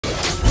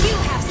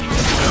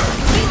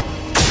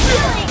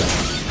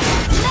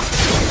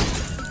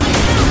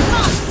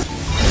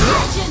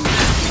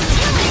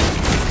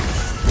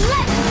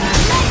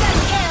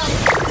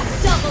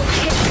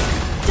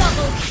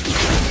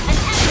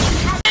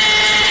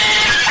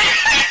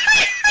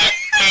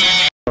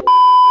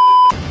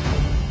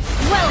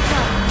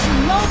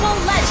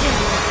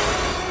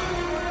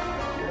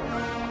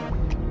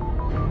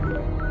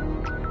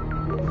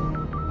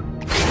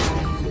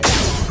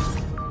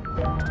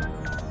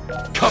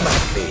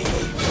fee.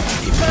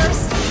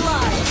 First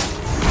blood.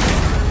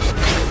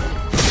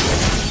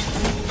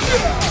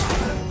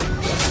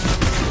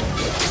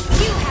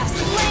 You have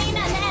slain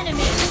an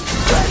enemy.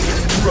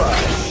 Dragon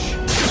Rush.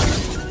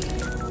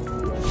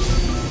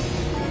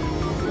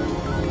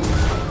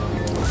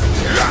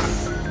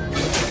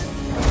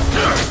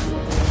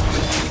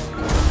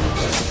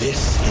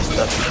 This is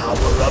the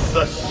power of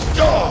the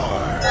star!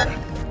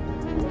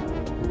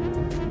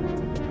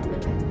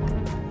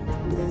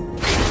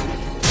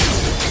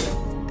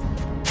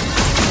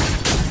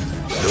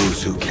 Those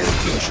who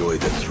can't enjoy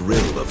the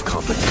thrill of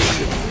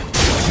competition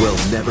will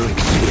never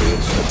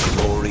experience the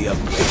glory of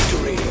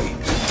victory.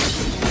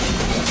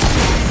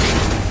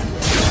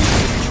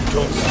 You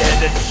don't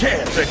stand a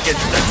chance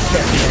against the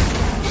champion!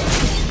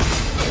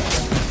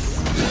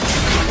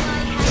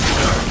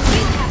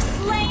 You have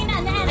slain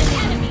an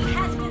enemy.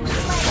 Has been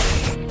slain.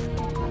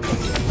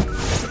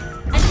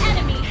 An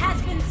enemy has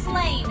been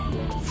slain.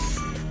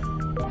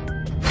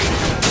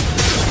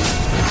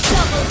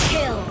 Double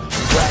kill.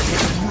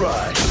 Dragon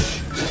Rush!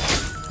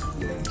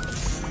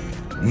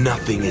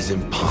 Nothing is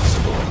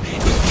impossible in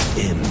the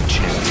M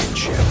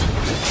Championship.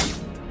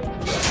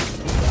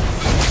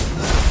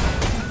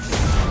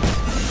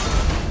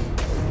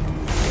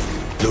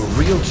 The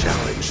real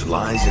challenge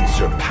lies in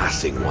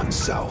surpassing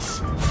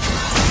oneself.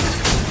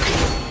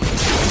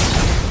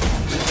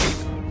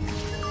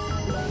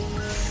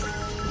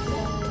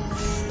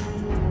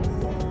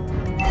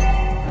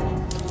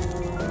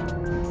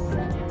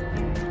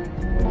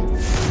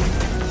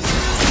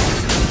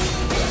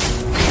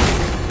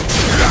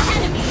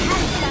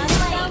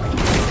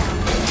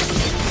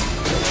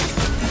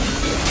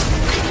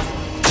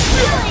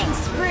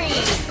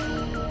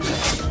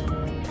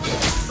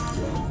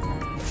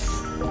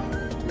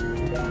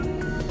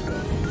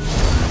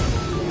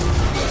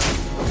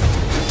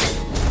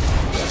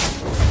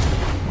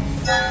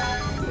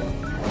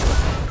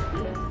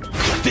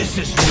 This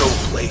is no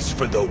place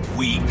for the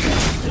weak.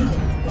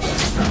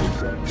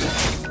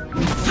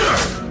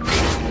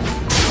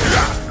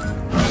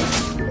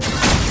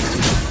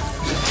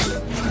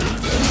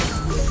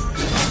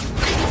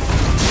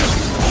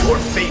 Your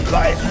fate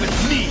lies with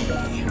me.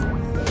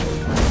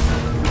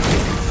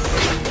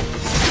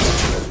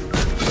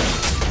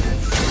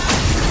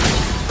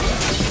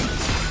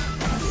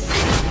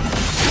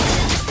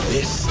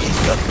 This is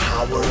the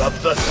power of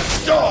the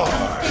star.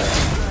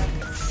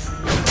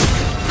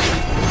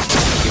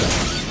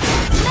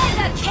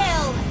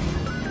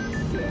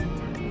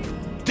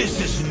 This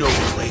is no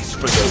place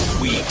for the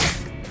weak.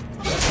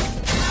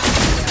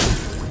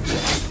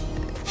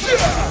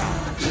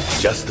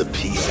 Just the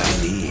piece I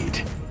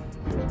need.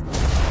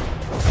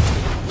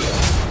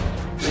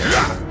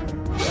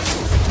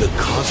 The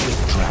cosmic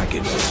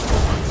dragon was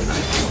born when I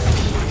brought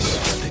peace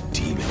with the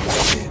demon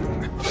within.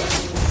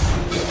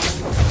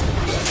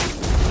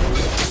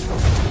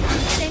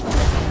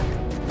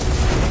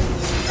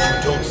 You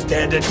don't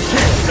stand a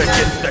chance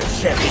against the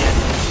champion.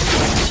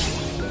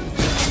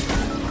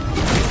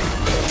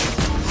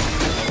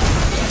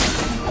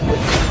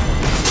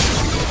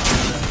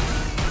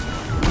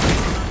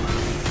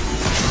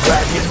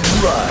 Dragon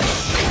Rush!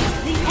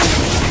 The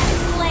enemy has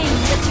slain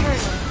the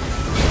turtle.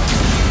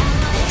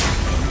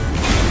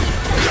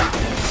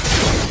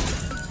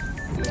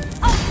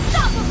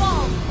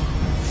 Unstoppable!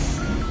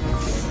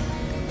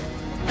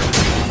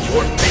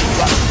 Your fate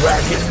on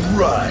Dragon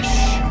Rush!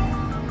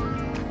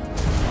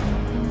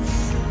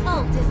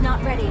 Ult is not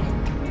ready.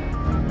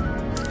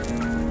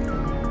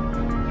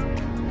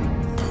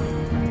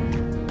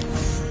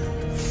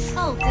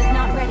 Ult is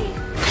not ready.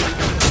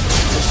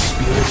 The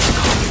spirit of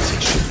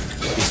competition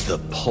is the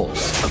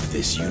pulse of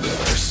this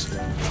universe.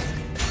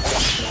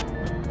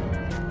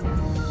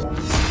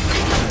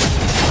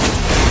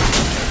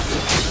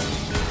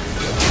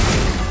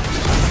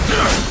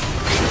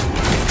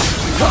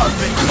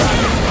 Cosmic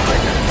Dragon!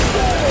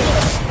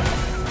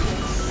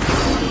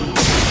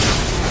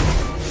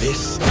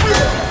 This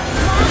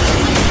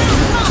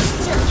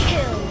Monster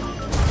kill!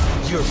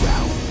 you're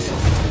out.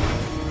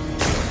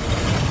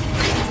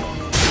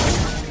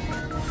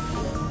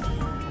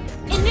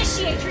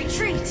 Initiate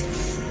retreat!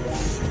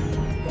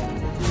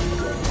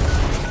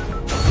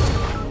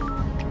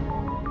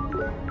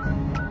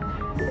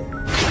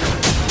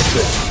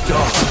 The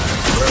star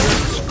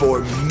burns for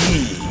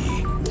me.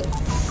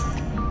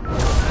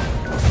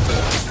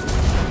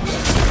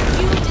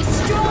 You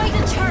destroy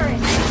the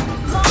turret!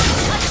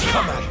 Launch attack!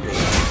 Come at me.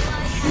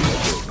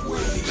 You're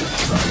worthy.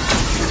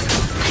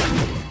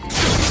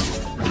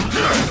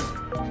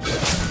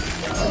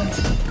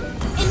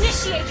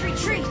 Initiate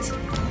retreat!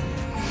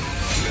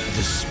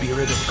 The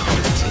spirit of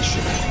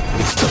competition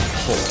is the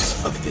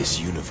pulse of this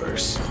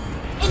universe.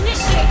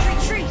 Initiate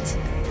retreat!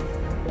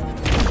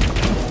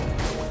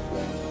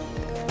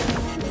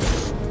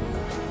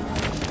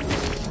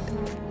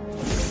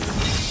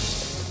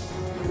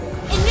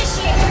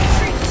 Initiate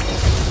retreat!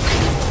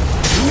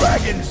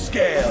 Dragon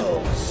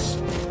Scales!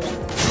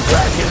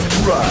 Dragon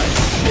Rush!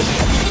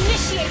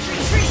 Initiate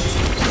retreat!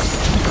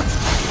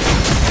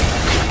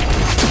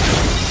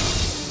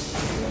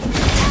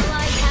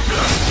 Ally has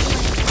been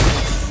slain.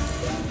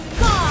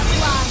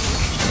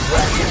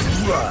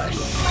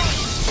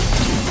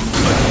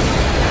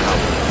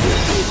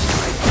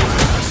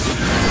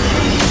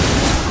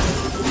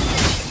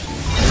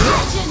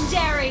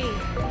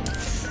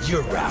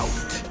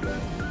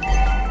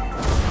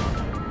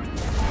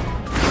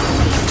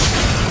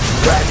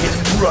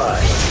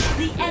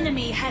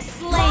 has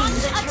slain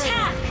the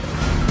attack!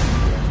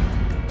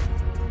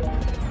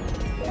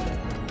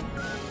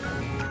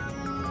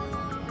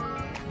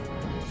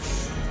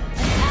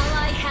 An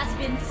ally has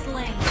been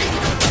slain.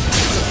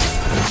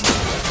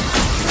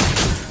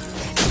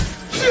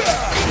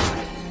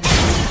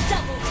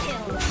 Double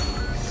kill.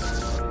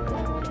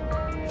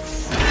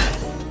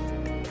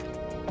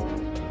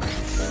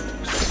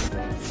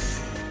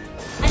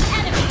 An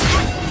enemy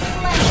has been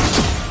slain.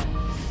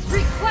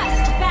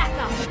 Request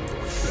backup.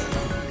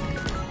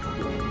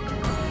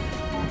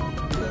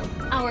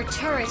 Our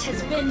turret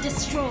has been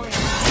destroyed.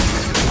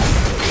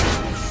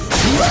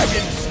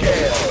 Dragon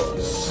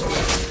scales!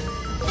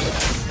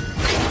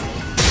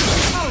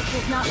 Ult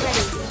is not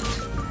ready.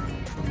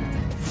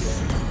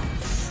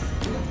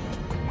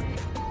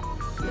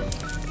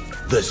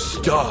 The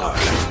star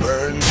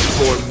burns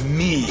for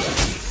me!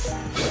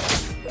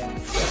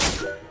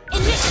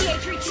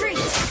 Initiate retreat!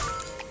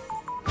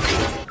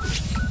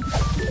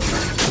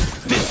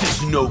 This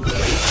is no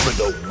place for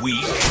the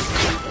weak!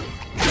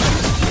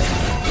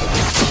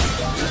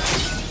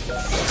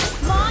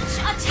 Launch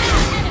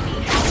attack! Enemy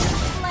has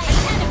been slain!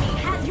 Enemy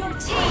has your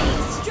team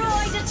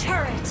destroyed a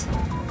turret!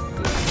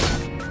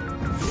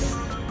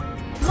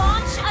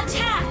 Launch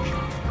attack!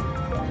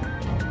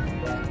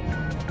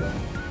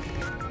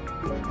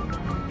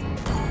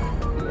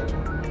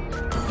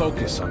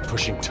 Focus on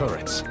pushing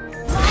turrets.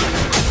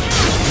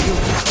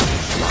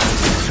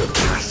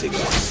 Surpassing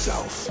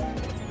oneself.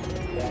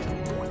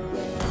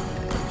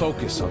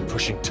 Focus on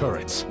pushing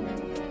turrets. Ult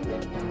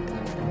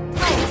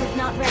is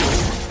not ready.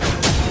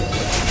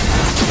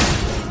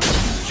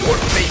 Your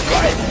fate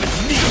lies with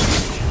me!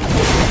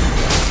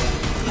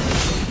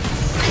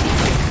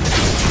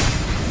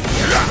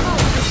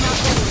 Ult is not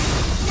ready.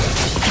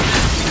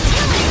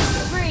 Killing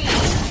spree!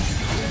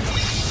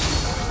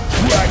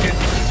 Dragon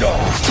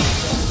Star!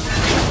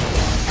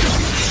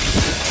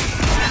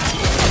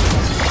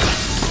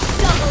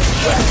 Double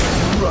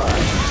kill!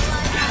 Run!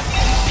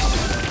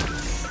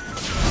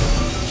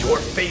 Your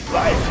fate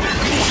lies with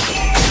me!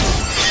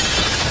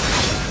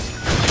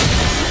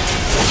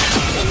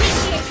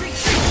 Initiate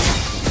retreat!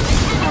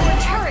 Our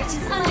turret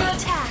is under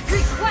attack!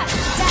 Request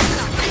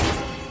backup!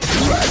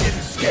 Dragon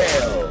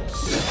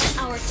scales!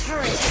 Our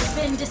turret has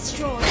been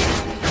destroyed.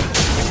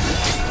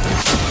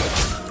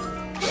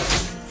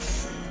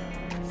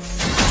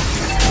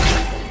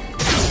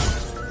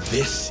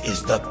 This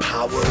is the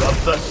power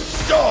of the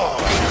star!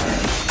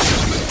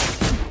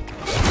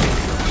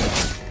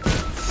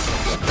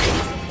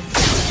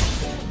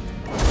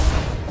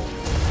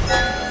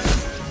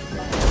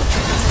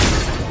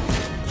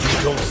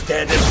 You don't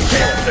stand a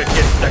chance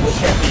against the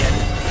champion!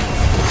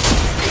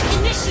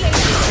 Initiate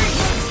retreat!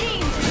 Your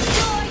team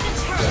destroyed a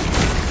turret!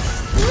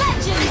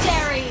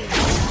 Legendary!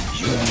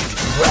 You need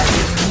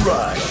Dragon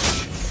Rush!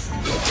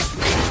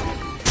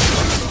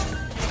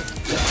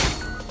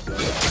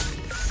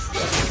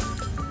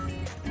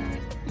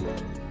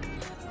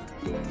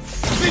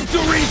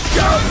 Victory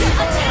shall be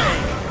Attack!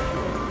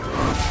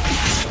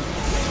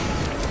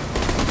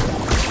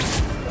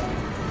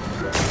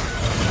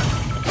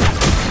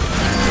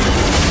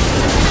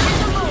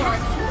 Enemy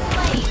has been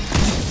slain.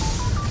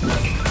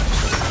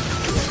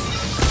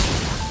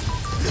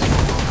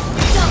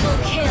 Double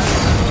kill!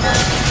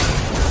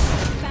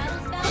 Battle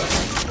spell?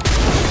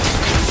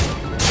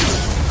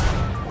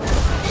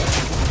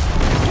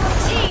 Your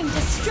team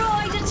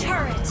destroyed a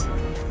turret!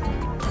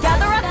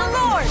 Gather up the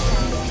Lord!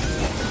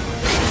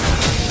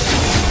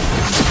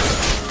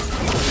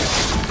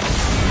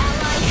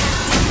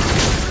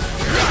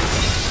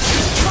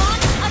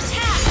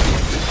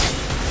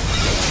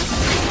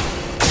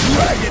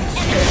 Dragon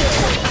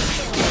scale!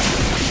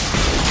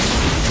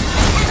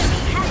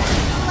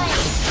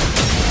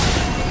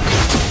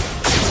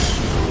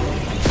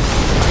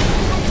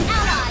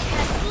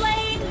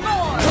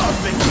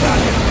 Cosmic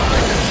Dragon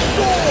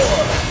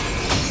soar!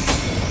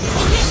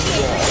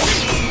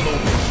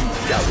 Moment you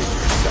doubted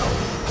yourself.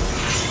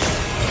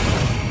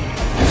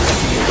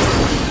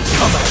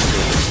 Come at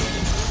me,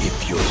 if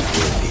you're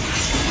worthy.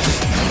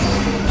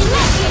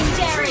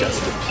 Just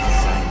the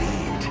piece I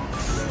need.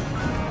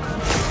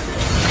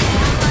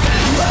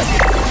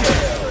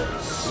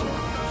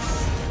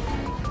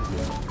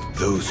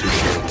 Those who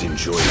can't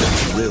enjoy the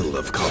thrill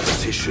of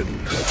competition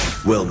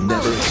will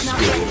never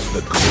experience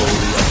the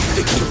glory of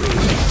victory.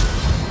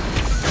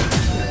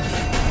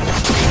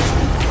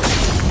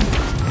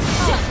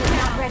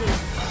 Not ready.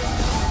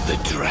 The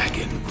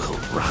dragon will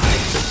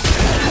rise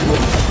again.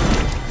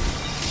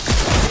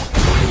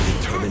 My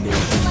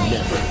determination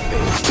never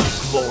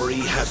fades.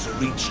 Glory has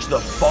reached the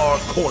far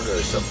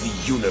corners of the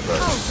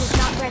universe. Ult is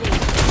not ready.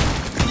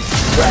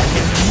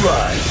 Dragon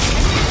Rush!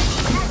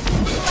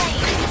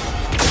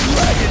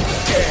 Dragon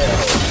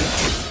Scale!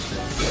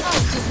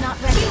 Ult is not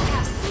ready. You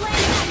have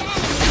slain an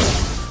enemy.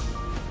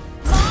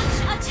 Launch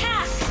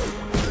attack.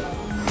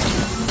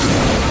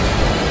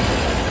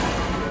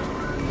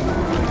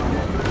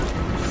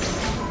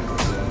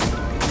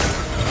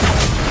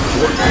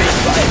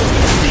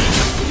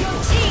 Your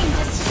team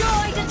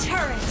destroyed a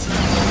turret.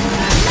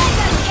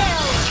 Mega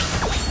kill.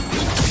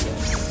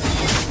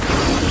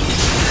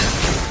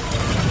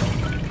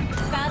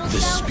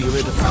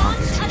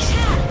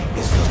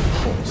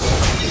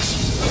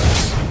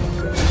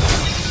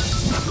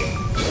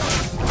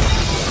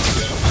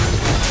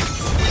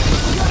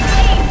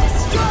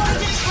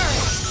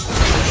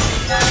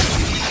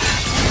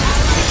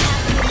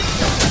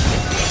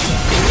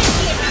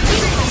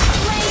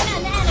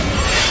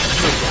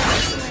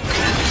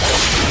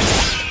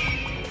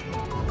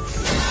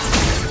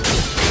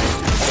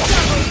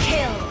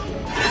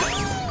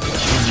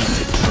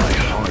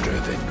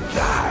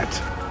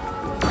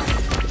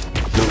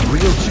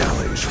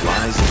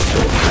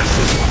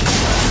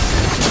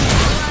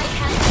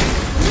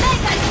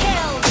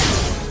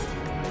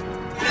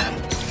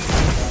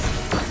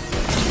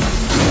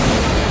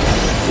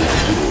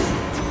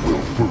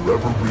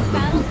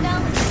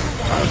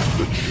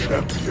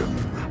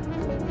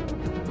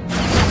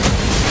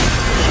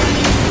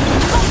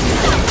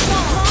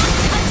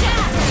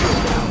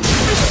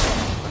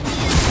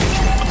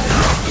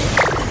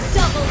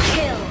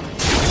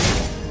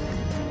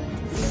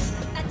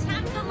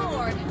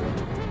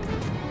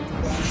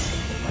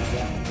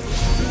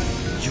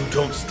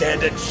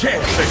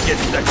 chance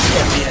against the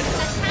champion!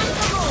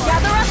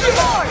 Gather up the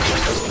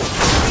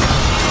board!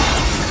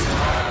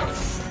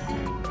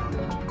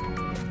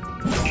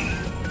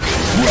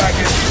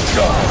 Dragon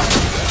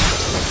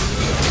Star!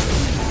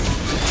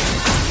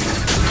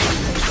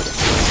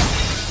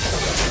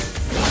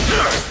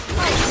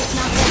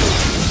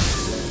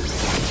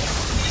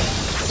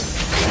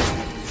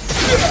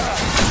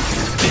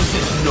 This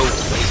is no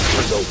place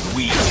for the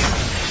weak.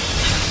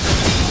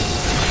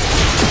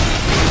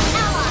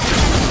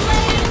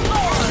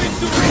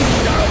 Victory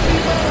shall be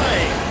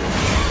mine!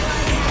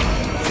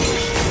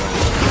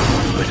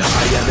 But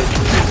I am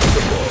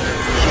invincible.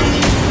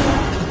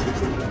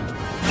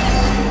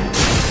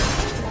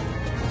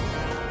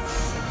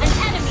 An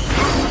enemy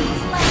has been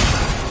slain.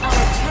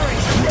 Our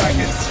turret has Dragon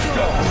been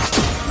Star!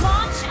 destroyed.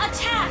 Launch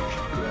attack!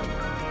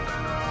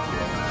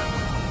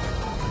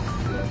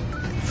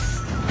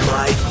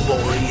 My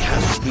glory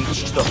has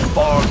reached the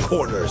far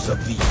corners of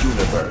the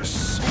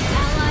universe.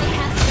 Ally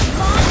has been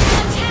launched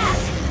attack!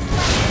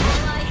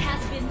 Ally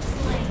has been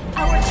slain.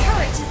 Our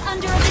turret is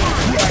under attack.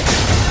 Dragon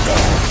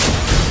Star!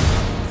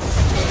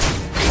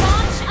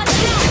 Launch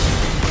attack!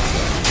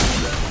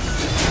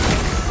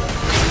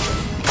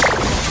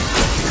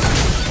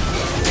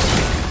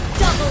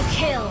 Double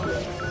kill!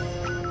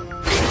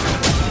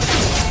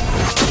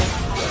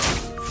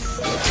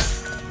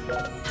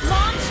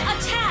 Launch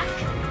attack!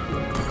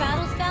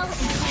 Battle spell in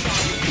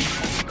cooldown.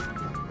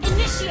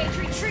 Initiate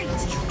retreat!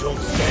 Don't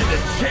stand a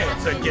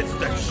chance against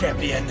the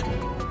champion.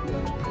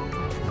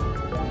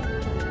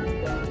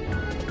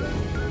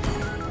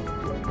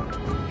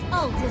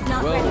 Ult is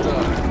not Well ready.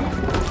 done.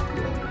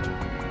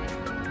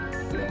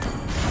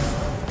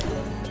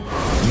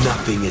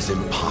 Nothing is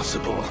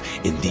impossible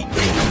in the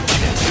end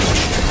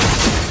championship.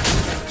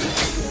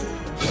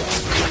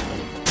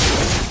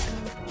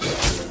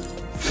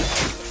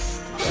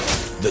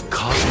 The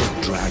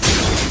cosmic dragon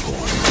was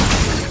born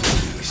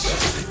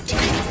to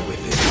deal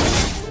with it.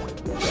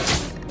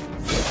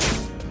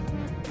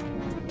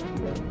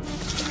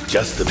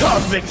 Just the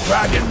cosmic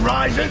dragon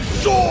rise and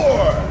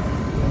soar!